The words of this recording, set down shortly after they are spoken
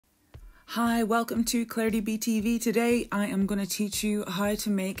Hi, welcome to ClarityB TV. Today I am going to teach you how to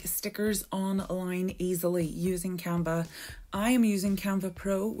make stickers online easily using Canva. I am using Canva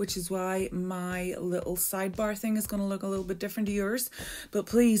Pro, which is why my little sidebar thing is going to look a little bit different to yours. But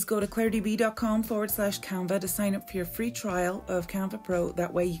please go to clarityb.com/Canva to sign up for your free trial of Canva Pro.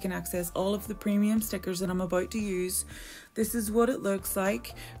 That way you can access all of the premium stickers that I'm about to use. This is what it looks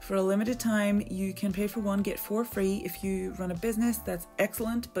like. For a limited time, you can pay for one, get 4 free. If you run a business, that's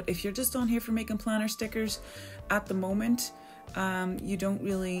excellent. But if you're just on here for making planner stickers at the moment, you don't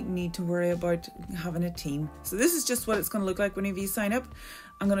really need to worry about having a team. So this is just what it's going to look like whenever you sign up.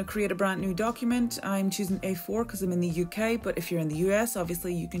 I'm going to create a brand new document. I'm choosing A4 because I'm in the UK, but if you're in the US,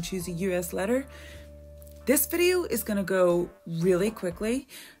 obviously you can choose a US letter. This video is going to go really quickly.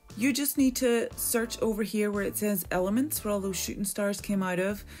 You just need to search over here where it says elements, where all those shooting stars came out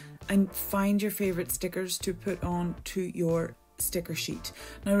of, and find your favorite stickers to put on to your sticker sheet.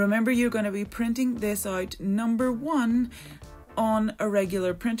 Now remember, you're going to be printing this out number 1 on a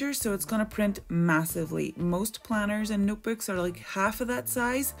regular printer, so it's going to print massively. Most planners and notebooks are like half of that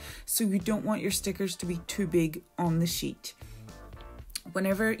size, so you don't want your stickers to be too big on the sheet.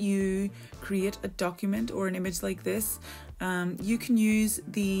 Whenever you create a document or an image like this, you can use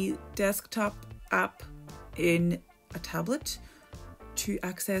the desktop app in a tablet to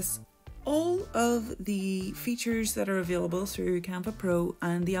access all of the features that are available through Canva Pro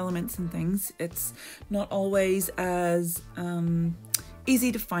and the elements and things. It's not always as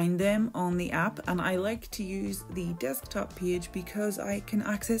easy to find them on the app, and I like to use the desktop page because I can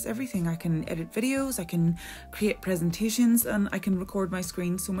access everything. I can edit videos, I can create presentations, and I can record my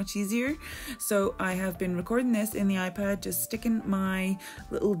screen so much easier. So I have been recording this in the iPad, just sticking my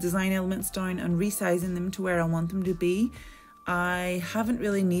little design elements down and resizing them to where I want them to be. I haven't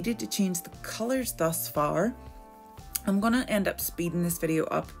really needed to change the colors thus far. I'm gonna end up speeding this video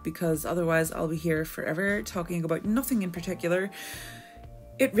up because otherwise I'll be here forever talking about nothing in particular.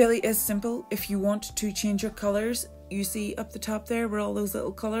 It really is simple. If you want to change your colors, you see up the top there where all those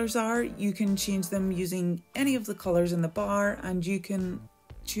little colors are, you can change them using any of the colors in the bar, and you can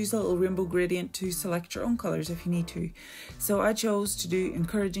choose a little rainbow gradient to select your own colors if you need to. So I chose to do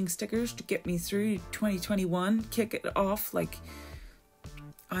encouraging stickers to get me through 2021, kick it off like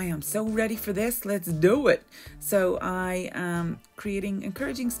I am so ready for this, let's do it. So I am creating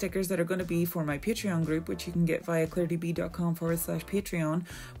encouraging stickers that are going to be for my Patreon group, which you can get via clarityb.com/Patreon,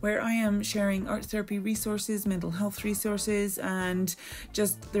 where I am sharing art therapy resources, mental health resources, and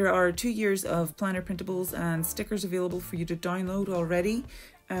just there are 2 years of planner printables and stickers available for you to download already,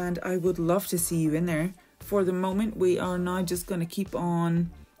 and I would love to see you in there. For the moment, we are now just going to keep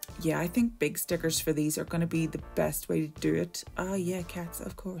on. Yeah, I think big stickers for these are going to be the best way to do it. Yeah, cats,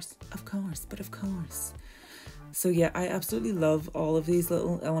 of course. So yeah, I absolutely love all of these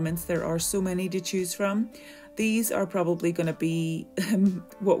little elements. There are so many to choose from. These are probably going to be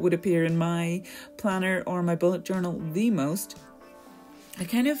what would appear in my planner or my bullet journal the most. I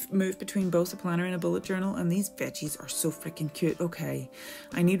kind of move between both a planner and a bullet journal, and these veggies are so freaking cute. Okay,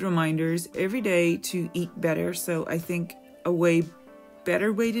 I need reminders every day to eat better, so I think a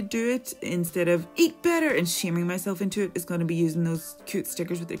better way to do it, instead of eat better and shaming myself into it, is going to be using those cute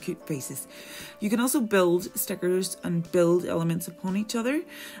stickers with their cute faces. You can also build stickers and build elements upon each other,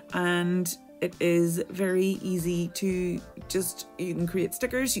 and it is very easy to you can create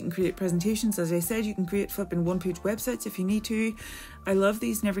stickers, you can create presentations, as I said, you can create flipping one-page websites if you need to. I love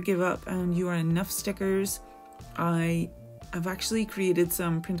these Never Give Up and You Are Enough stickers. I've actually created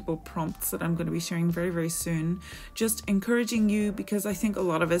some printable prompts that I'm going to be sharing very, very soon, just encouraging you, because I think a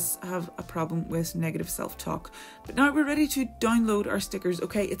lot of us have a problem with negative self-talk. But now we're ready to download our stickers.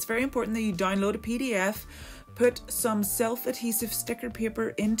 Okay, it's very important that you download a PDF, put some self-adhesive sticker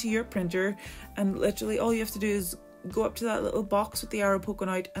paper into your printer, and literally all you have to do is go up to that little box with the arrow poking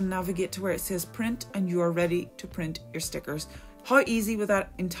out and navigate to where it says print, and you are ready to print your stickers. How easy with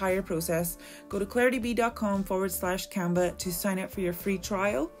that entire process. Go to clarityb.com/Canva to sign up for your free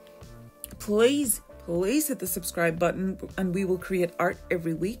trial. Please hit the subscribe button, and we will create art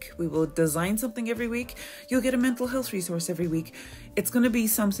every week. We will design something every week. You'll get a mental health resource every week. It's going to be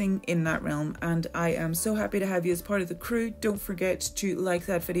something in that realm, and I am so happy to have you as part of the crew. Don't forget to like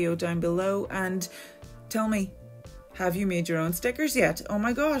that video down below and tell me, have you made your own stickers yet? Oh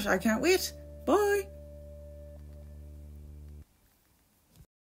my gosh, I can't wait. Bye.